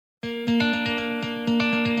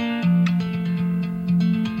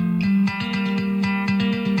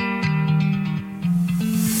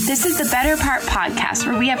This is the Better Part podcast,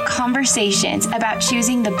 where we have conversations about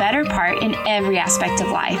choosing the better part in every aspect of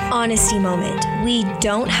life. Honesty moment. We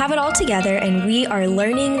don't have it all together, and we are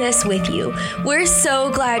learning this with you. We're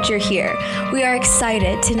so glad you're here. We are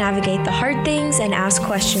excited to navigate the hard things and ask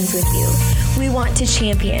questions with you. We want to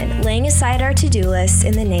champion laying aside our to-do lists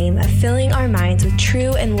in the name of filling our minds with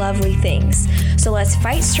true and lovely things. So let's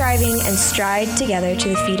fight striving and stride together to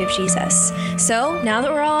the feet of Jesus. So now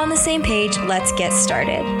that we're all on the same page, let's get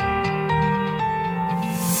started.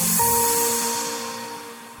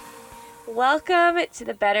 Welcome to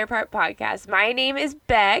the Better Part podcast. My name is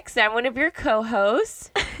Bex. I'm one of your co-hosts.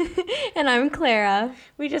 And I'm Clara.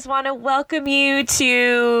 We just want to welcome you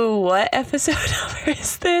to, what episode number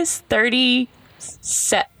is this?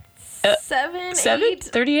 37?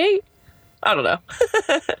 38? I don't know.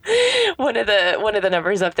 one of the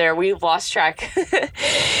numbers up there. We've lost track.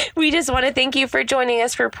 We just want to thank you for joining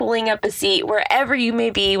us, for pulling up a seat wherever you may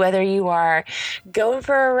be, whether you are going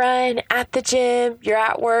for a run, at the gym, you're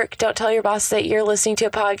at work. Don't tell your boss that you're listening to a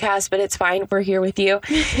podcast, but it's fine. We're here with you.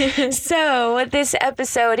 So this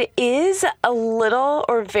episode is a little,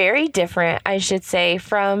 or very different, I should say,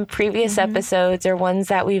 from previous episodes or ones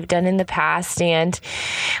that we've done in the past. And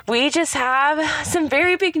we just have some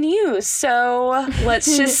very big news. So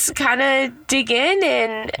let's just kind of dig in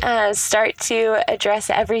and start to address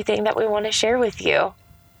everything that we want to share with you.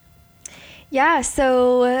 Yeah,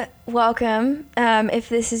 so welcome. If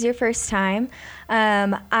this is your first time,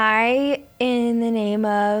 I, in the name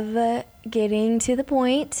of getting to the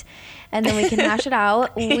point, and then we can hash it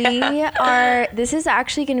out, this is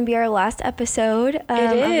actually going to be our last episode of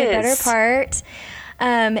The Better Part.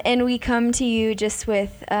 And we come to you just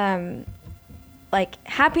with like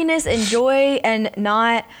happiness and joy, and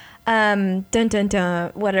not dun dun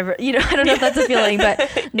dun whatever, I don't know if that's a feeling, but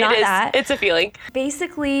not that. It's a feeling.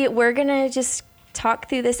 Basically, we're gonna just talk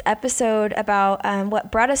through this episode about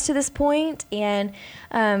what brought us to this point, and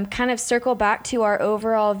kind of circle back to our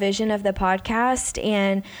overall vision of the podcast,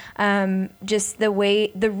 and just the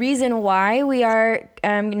reason why we are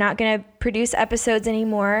not going to produce episodes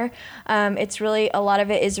anymore. It's really, a lot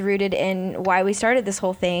of it is rooted in why we started this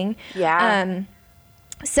whole thing. Yeah.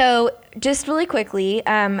 So just really quickly,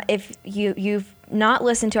 if you've not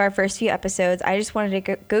listened to our first few episodes, I just wanted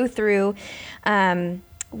to go through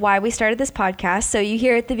why we started this podcast. So you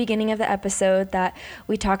hear at the beginning of the episode that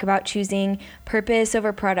we talk about choosing purpose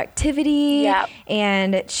over productivity,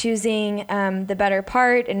 and choosing the better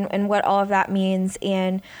part, and what all of that means.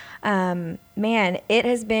 And man, it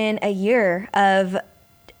has been a year of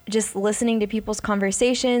just listening to people's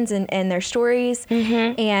conversations and their stories.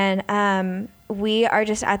 And we are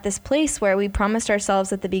just at this place where we promised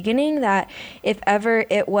ourselves at the beginning that if ever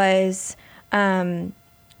it was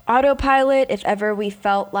autopilot, if ever we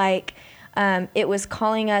felt like it was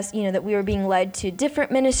calling us, that we were being led to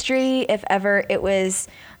different ministry, if ever it was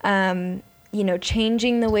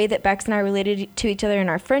changing the way that Bex and I related to each other in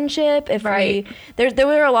our friendship, if there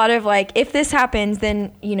were a lot of like, if this happens,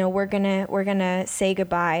 then we're gonna say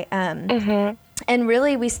goodbye. And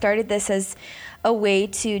really, we started this as a way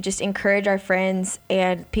to just encourage our friends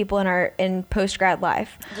and people in post-grad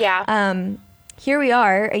life. Here we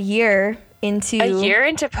are, a year into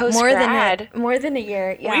post-grad. More than a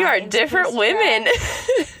year. Yeah, we are different women.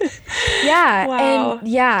 Yeah. Wow.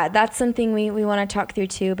 And that's something we want to talk through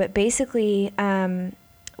too. But basically,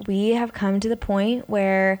 we have come to the point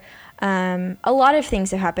where a lot of things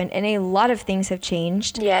have happened, and a lot of things have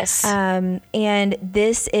changed. Yes. And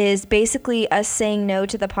this is basically us saying no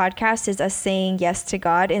to the podcast, is us saying yes to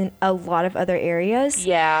God in a lot of other areas.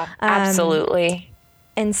 Yeah, absolutely.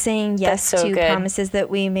 And saying yes to promises that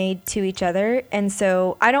we made to each other. And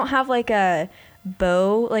so I don't have like a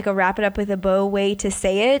bow, like a wrap it up with a bow way to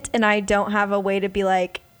say it. And I don't have a way to be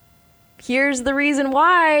like, here's the reason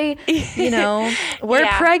why, we're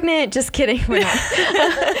pregnant. Just kidding. We're not.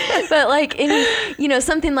 But like,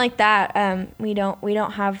 something like that. We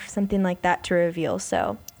don't have something like that to reveal.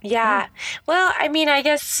 So, yeah. Well, I mean, I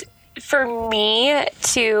guess for me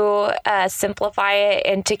to simplify it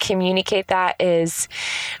and to communicate that as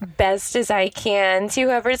best as I can to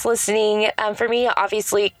whoever's listening. For me,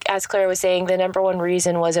 obviously, as Claire was saying, the number one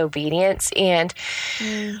reason was obedience. And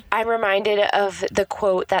I'm reminded of the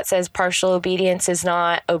quote that says partial obedience is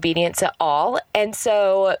not obedience at all. And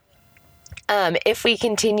so if we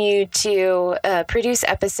continue to produce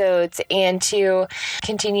episodes and to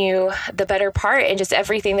continue the better part and just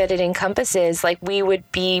everything that it encompasses, like we would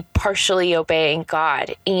be partially obeying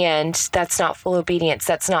God, and that's not full obedience.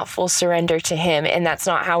 That's not full surrender to Him, and that's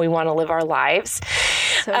not how we want to live our lives.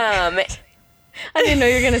 I didn't know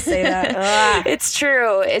you were going to say that. It's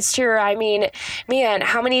true. It's true. I mean, man,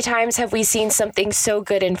 how many times have we seen something so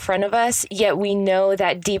good in front of us, yet we know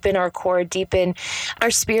that deep in our core, deep in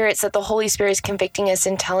our spirits, that the Holy Spirit is convicting us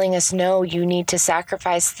and telling us, no, you need to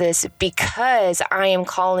sacrifice this because I am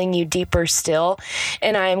calling you deeper still,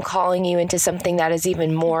 and I am calling you into something that is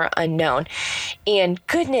even more unknown. And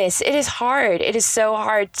goodness, it is hard. It is so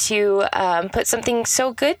hard to put something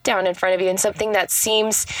so good down in front of you and something that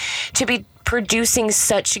seems to be producing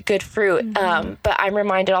such good fruit. But I'm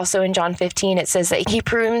reminded also in John 15, it says that he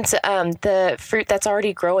prunes the fruit that's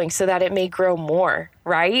already growing so that it may grow more,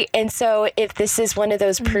 right? And so if this is one of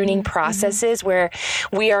those pruning processes where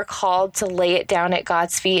we are called to lay it down at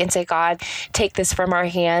God's feet and say, God, take this from our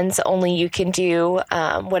hands, only you can do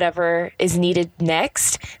whatever is needed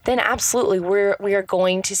next, then absolutely we are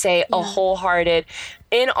going to say a wholehearted,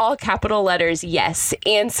 in all capital letters, yes.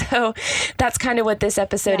 And so that's kind of what this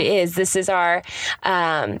episode is. This is our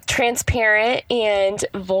transparent and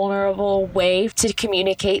vulnerable way to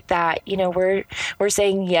communicate that, you know, we're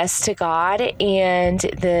saying yes to God and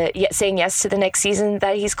saying yes to the next season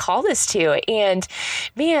that he's called us to. And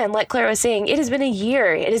man, like Claire was saying, it has been a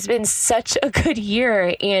year. It has been such a good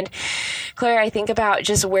year. And Claire, I think about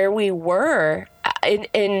just where we were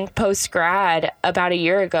in post-grad about a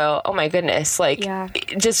year ago. Oh my goodness. Like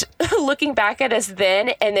just looking back at us then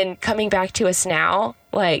and then coming back to us now,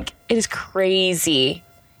 like it is crazy.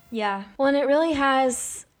 Yeah. Well, and it really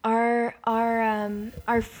has, our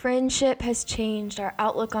friendship has changed. Our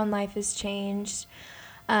outlook on life has changed.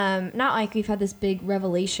 Not like we've had this big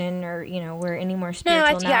revelation or, you know, we're any more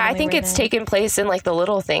spiritual now. I think it's taken place in like the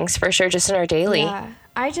little things for sure, just in our daily. Yeah.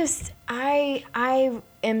 I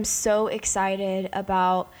am so excited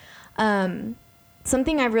about,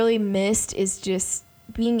 something I really missed is just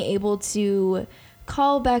being able to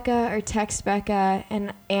call Becca or text Becca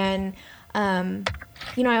and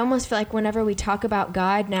you know, I almost feel like whenever we talk about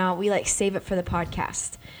God now, we like save it for the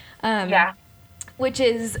podcast. Which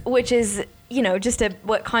is, you know, just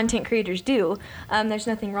what content creators do. There's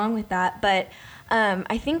nothing wrong with that. But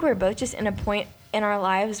I think we're both just in a point in our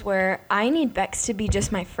lives where I need Bex to be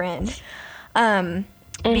just my friend.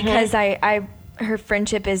 Because her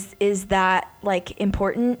friendship is that like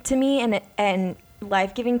important to me and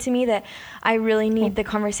life-giving to me, that I really need the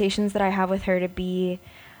conversations that I have with her to be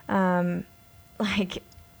like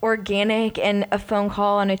organic and a phone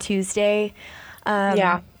call on a Tuesday.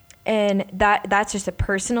 And that's just a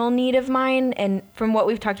personal need of mine, and from what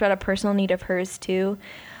we've talked about, a personal need of hers too.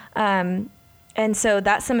 And so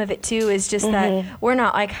that's some of it too, is just that we're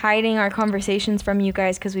not like hiding our conversations from you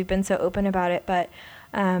guys because we've been so open about it. But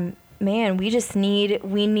man,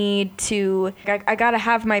 we need to, I gotta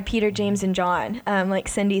have my Peter, James, and John, like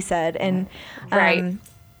Cindy said. And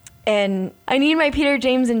and I need my Peter,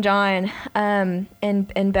 James, and John.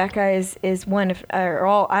 And Becca is one of, or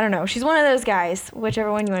all, I don't know. She's one of those guys,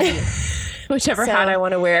 whichever one you want to be. Whichever hat I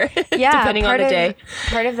want to wear, depending on the day.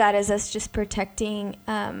 Part of that is us just protecting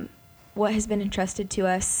what has been entrusted to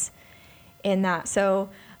us in that. So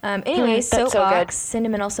anyways, soapbox,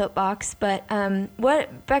 sentimental soapbox. But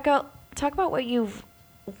Becca, talk about what you've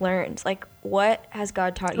learned. Like, what has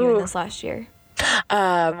God taught you in this last year?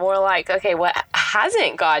 More like, okay, what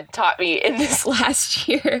hasn't God taught me in this last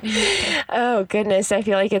year? Oh, goodness. I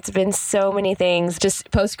feel like it's been so many things.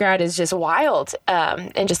 Just post-grad is just wild.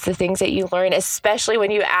 And just the things that you learn, especially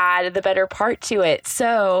when you add the better part to it.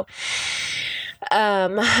 So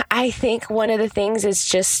I think one of the things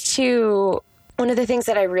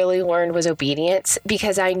that I really learned was obedience,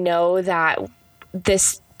 because I know that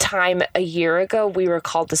this time a year ago we were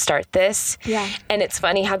called to start this. And it's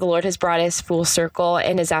funny how the Lord has brought us full circle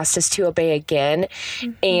and has asked us to obey again.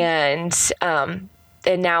 And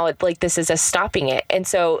now like this is us stopping it. And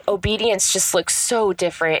so obedience just looks so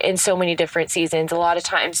different in so many different seasons. A lot of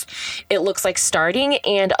times it looks like starting,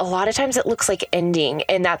 and a lot of times it looks like ending.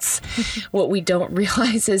 And that's what we don't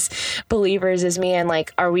realize as believers is, man,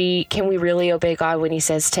 like, can we really obey God when he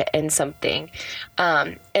says to end something?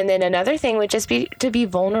 And then another thing would just be to be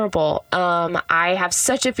vulnerable. I have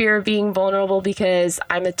such a fear of being vulnerable because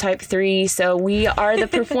I'm a type 3. So we are the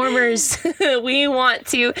performers. We want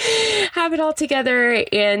to have it all together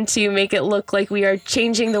and to make it look like we are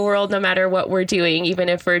changing the world no matter what we're doing. Even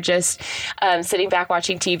if we're just sitting back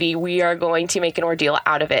watching TV, we are going to make an ordeal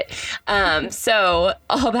out of it. So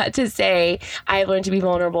all that to say, I've learned to be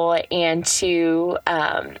vulnerable and to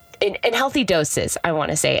in healthy doses, I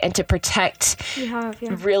want to say, and to protect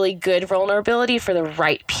really good vulnerability for the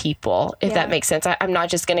right people, if that makes sense. I'm not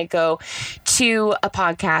just going to go to a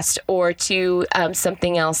podcast or to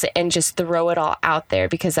something else and just throw it all out there,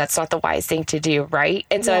 because that's not the wise thing to do, right?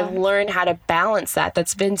 And so I've learned how to balance that.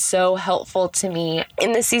 That's been so helpful to me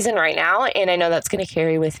in this season right now, and I know that's going to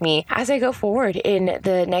carry with me as I go forward in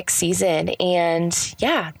the next season. And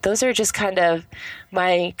those are just kind of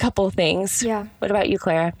my couple things. Yeah. What about you,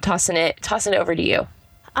 Clara? Tossing it over to you.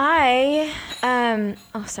 Sorry,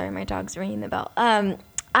 my dog's ringing the bell.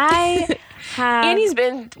 I have... Annie's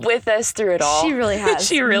been with us through it all. She really has.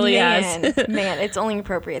 She really has. Man, it's only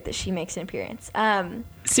appropriate that she makes an appearance.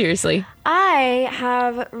 Seriously. I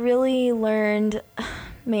have really learned,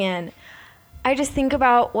 I just think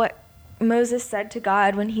about what Moses said to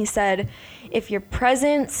God when he said, if your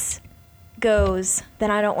presence goes,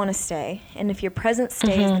 then I don't want to stay. And if your presence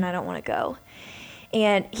stays, then I don't want to go.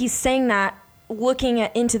 And he's saying that looking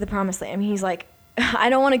into the promised land. I mean, he's like, I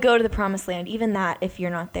don't want to go to the promised land, even that, if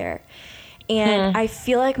you're not there. And I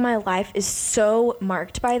feel like my life is so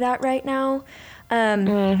marked by that right now.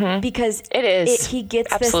 Because it is. He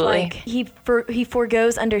gets Absolutely. this, he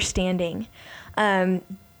forgoes understanding,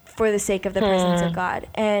 for the sake of the presence of God.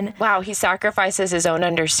 And wow, he sacrifices his own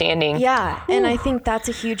understanding. Yeah. And I think that's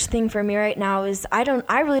a huge thing for me right now is I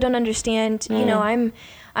really don't understand,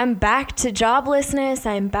 I'm back to joblessness.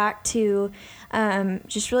 I'm back to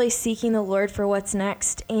just really seeking the Lord for what's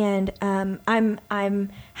next. And I'm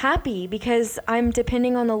happy because I'm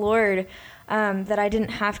depending on the Lord that I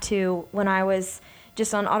didn't have to when I was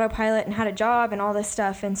just on autopilot and had a job and all this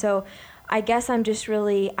stuff. And so I guess I'm just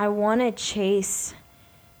really, I want to chase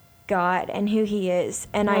God and who he is.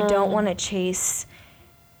 And I don't want to chase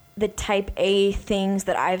the type A things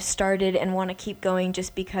that I've started and want to keep going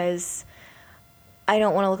just because I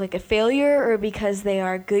don't want to look like a failure or because they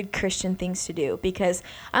are good Christian things to do, because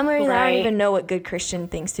I'm learning that I don't even know what good Christian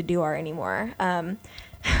things to do are anymore. But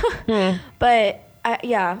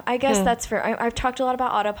I guess that's I've talked a lot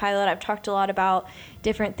about autopilot. I've talked a lot about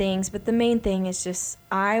different things, but the main thing is just,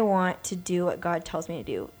 I want to do what God tells me to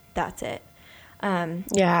do. That's it.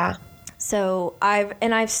 So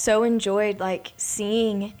I've so enjoyed like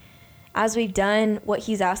seeing as we've done what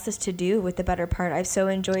he's asked us to do with the better part. I've so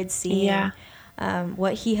enjoyed seeing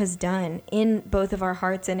what he has done in both of our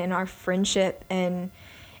hearts and in our friendship. And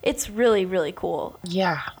it's really, really cool.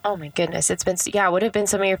 Yeah. Oh my goodness. It's been, what have been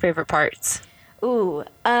some of your favorite parts? Some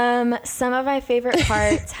of my favorite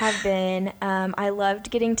parts have been, I loved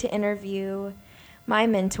getting to interview my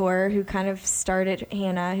mentor who kind of started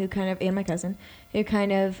Hannah, and my cousin, who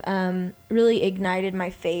kind of really ignited my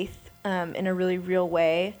faith in a really real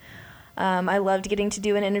way. I loved getting to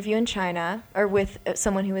do an interview in China, or with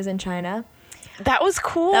someone who was in China. That was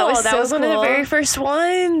cool. That was one of the very first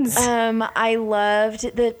ones. I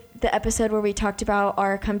loved the episode where we talked about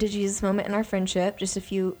our come to Jesus moment in our friendship just a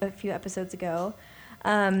few episodes ago.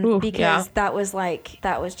 Because that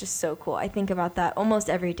was just so cool. I think about that almost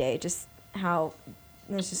every day, just how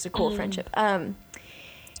it was just a cool friendship.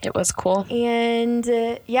 It was cool. And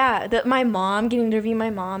my mom, getting to interview my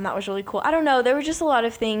mom, that was really cool. I don't know, there were just a lot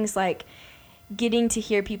of things like getting to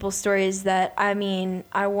hear people's stories that, I mean,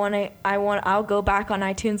 I'll go back on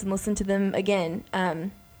iTunes and listen to them again.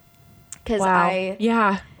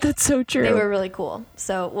 That's so true. They were really cool.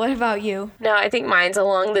 So what about you? No, I think mine's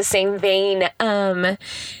along the same vein.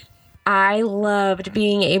 I loved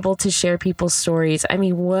being able to share people's stories. I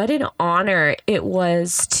mean, what an honor it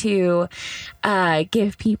was to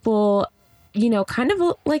give people, kind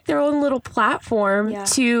of like their own little platform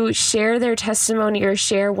to share their testimony or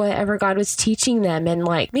share whatever God was teaching them. And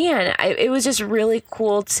it was just really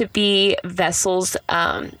cool to be vessels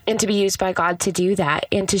and to be used by God to do that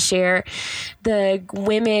and to share the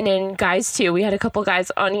women and guys too. We had a couple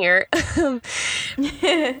guys on here to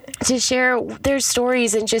share their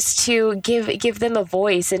stories and just to give them a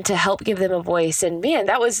voice and to help give them a voice. And man,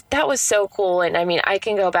 that was so cool. And I mean, I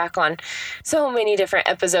can go back on so many different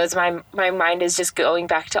episodes. My mind is just going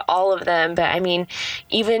back to all of them. But I mean,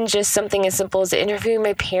 even just something as simple as interviewing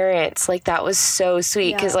my parents, that was so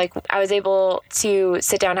sweet because I was able to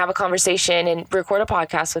sit down, have a conversation and record a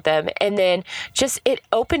podcast with them. And then it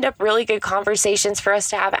opened up really good conversations for us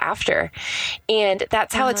to have after. And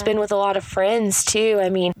that's how it's been with a lot of friends too. I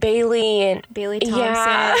mean, Bailey Thompson.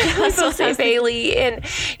 Yeah, I still say Bailey and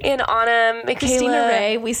Anna, Michaela. Christina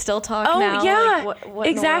Ray, we still talk now. Oh yeah, what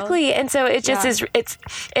exactly. And so it just is,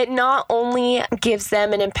 it not only gives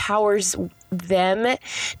them and empowers them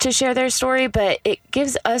to share their story, but it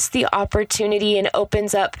gives us the opportunity and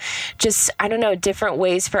opens up just, I don't know, different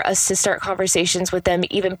ways for us to start conversations with them,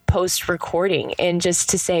 even post recording, and just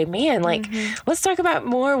to say, man, like, let's talk about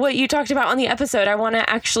more what you talked about on the episode. I want to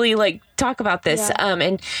actually like talk about this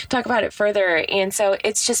and talk about it further. And so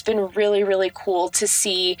it's just been really, really cool to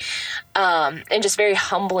see and just very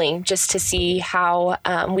humbling just to see how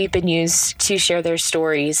we've been used to share their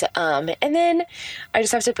stories. And then I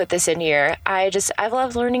just have to put this in here. I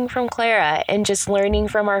love learning from Claira and just learning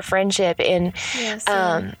from our friendship and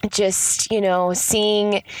just, you know,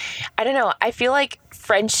 seeing, I don't know, I feel like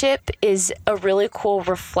friendship is a really cool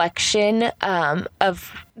reflection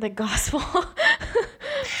of the gospel.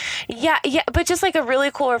 Yeah, but just like a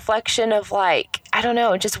really cool reflection of like, I don't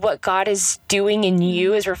know, just what God is doing in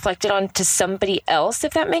you is reflected onto somebody else,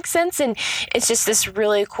 if that makes sense. And it's just this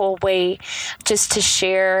really cool way just to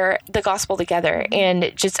share the gospel together.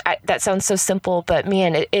 And just, that sounds so simple, but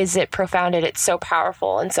man, is it profound and it's so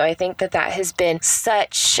powerful. And so I think that has been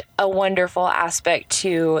such a wonderful aspect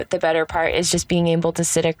to the better part, is just being able to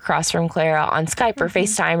sit across from Claira on Skype or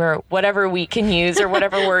FaceTime or whatever we can use or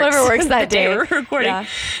whatever works. Whatever works that day we're recording. Yeah.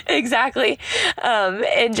 Exactly.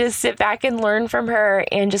 And just sit back and learn from her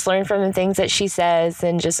and just learn from the things that she says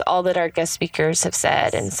and just all that our guest speakers have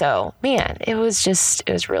said. And so, man, it was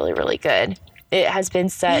really, really good. It has been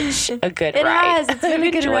such a good ride. It's been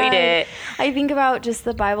a good ride. It. I think about just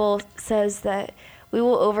the Bible says that we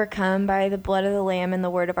will overcome by the blood of the Lamb and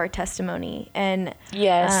the word of our testimony. And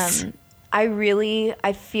yes,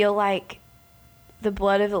 I feel like the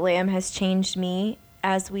blood of the Lamb has changed me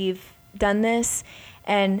as we've done this.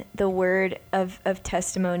 And the word of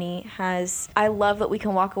testimony has, I love that we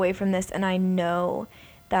can walk away from this and I know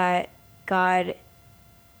that God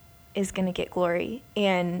is going to get glory.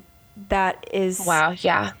 And that is... Wow,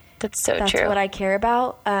 yeah, that's true. That's what I care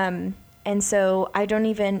about. And so I don't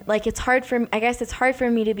even, like, it's hard for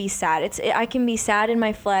me to be sad. I can be sad in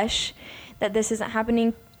my flesh that this isn't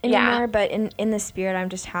happening anymore, but in the spirit, I'm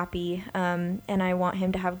just happy, and I want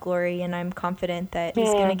him to have glory, and I'm confident that he's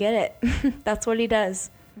going to get it. That's what he does.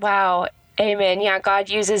 Wow. Amen. Yeah, God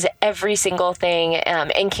uses every single thing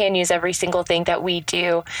and can use every single thing that we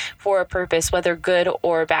do for a purpose, whether good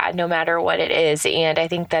or bad, no matter what it is. And I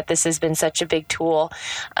think that this has been such a big tool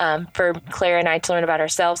for Claira and I to learn about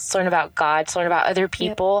ourselves, to learn about God, to learn about other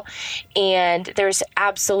people. Yep. And there's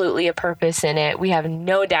absolutely a purpose in it. We have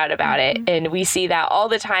no doubt about it. And we see that all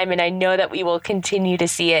the time. And I know that we will continue to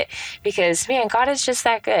see it because, man, God is just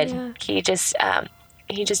that good. Yeah.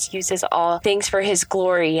 He just uses all things for his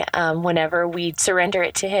glory whenever we surrender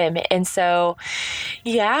it to him. And so,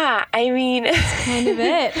 yeah, I mean... That's kind of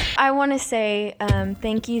it. I want to say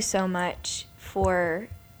thank you so much for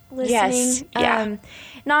listening. Yes, yeah.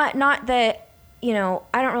 Not that, you know,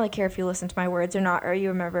 I don't really care if you listen to my words or not, or you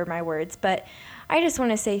remember my words, but I just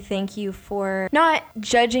want to say thank you for not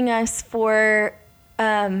judging us for...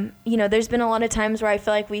 you know, there's been a lot of times where I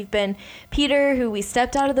feel like we've been Peter, who we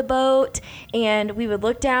stepped out of the boat and we would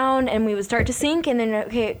look down and we would start to sink and then,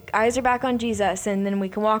 okay, eyes are back on Jesus and then we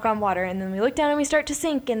can walk on water. And then we look down and we start to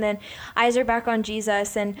sink and then eyes are back on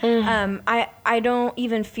Jesus. And I don't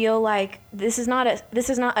even feel like this is not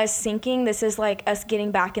us sinking. This is like us getting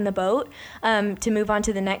back in the boat to move on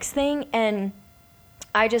to the next thing. And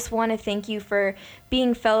I just want to thank you for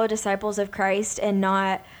being fellow disciples of Christ and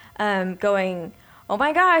not going, oh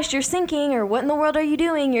my gosh, you're sinking, or what in the world are you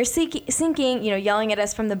doing? You're sinking, you know, yelling at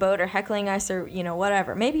us from the boat or heckling us or, you know,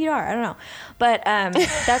 whatever. Maybe you are, I don't know. But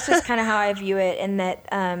that's just kind of how I view it, and that,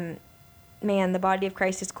 man, the body of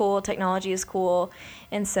Christ is cool, technology is cool,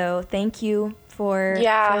 and so thank you for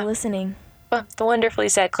listening. Well, wonderfully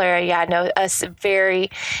said, Claira. Yeah, no, us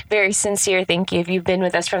very, very sincere thank you if you've been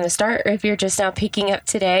with us from the start or if you're just now picking up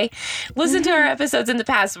today. Listen to our episodes in the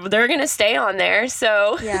past. They're going to stay on there,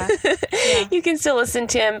 so you can still listen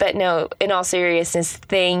to them. But no, in all seriousness,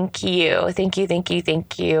 thank you. Thank you, thank you,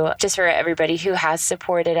 thank you. Just for everybody who has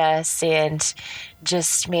supported us, and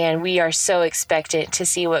just, man, we are so expectant to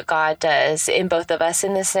see what God does in both of us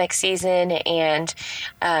in this next season. And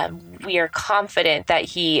we are confident that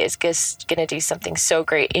he is just going to do something so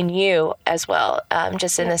great in you as well,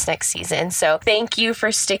 just in this next season. So thank you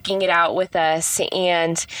for sticking it out with us.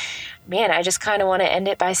 And man, I just kind of want to end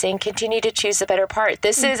it by saying, continue to choose the better part.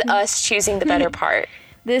 This is us choosing the better part.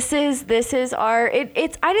 This is our,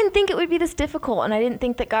 it's, I didn't think it would be this difficult, and I didn't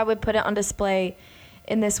think that God would put it on display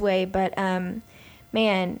in this way, but,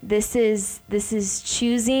 man, this is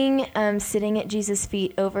choosing sitting at Jesus'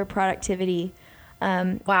 feet over productivity,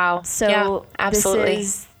 Wow. So yeah, absolutely.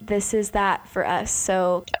 This is that for us.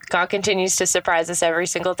 So God continues to surprise us every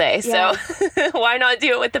single day. Yeah. So why not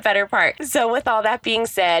do it with the better part? So with all that being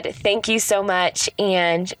said, thank you so much.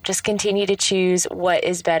 And just continue to choose what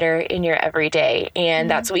is better in your everyday. And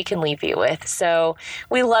that's what we can leave you with. So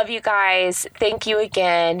we love you guys. Thank you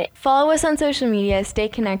again. follow us on social media. Stay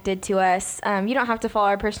connected to us. You don't have to follow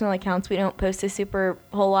our personal accounts. We don't post a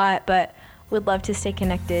whole lot, but we'd love to stay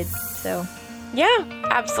connected. So Yeah,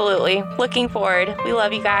 absolutely. Looking forward. We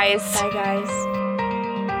love you guys. bye, guys.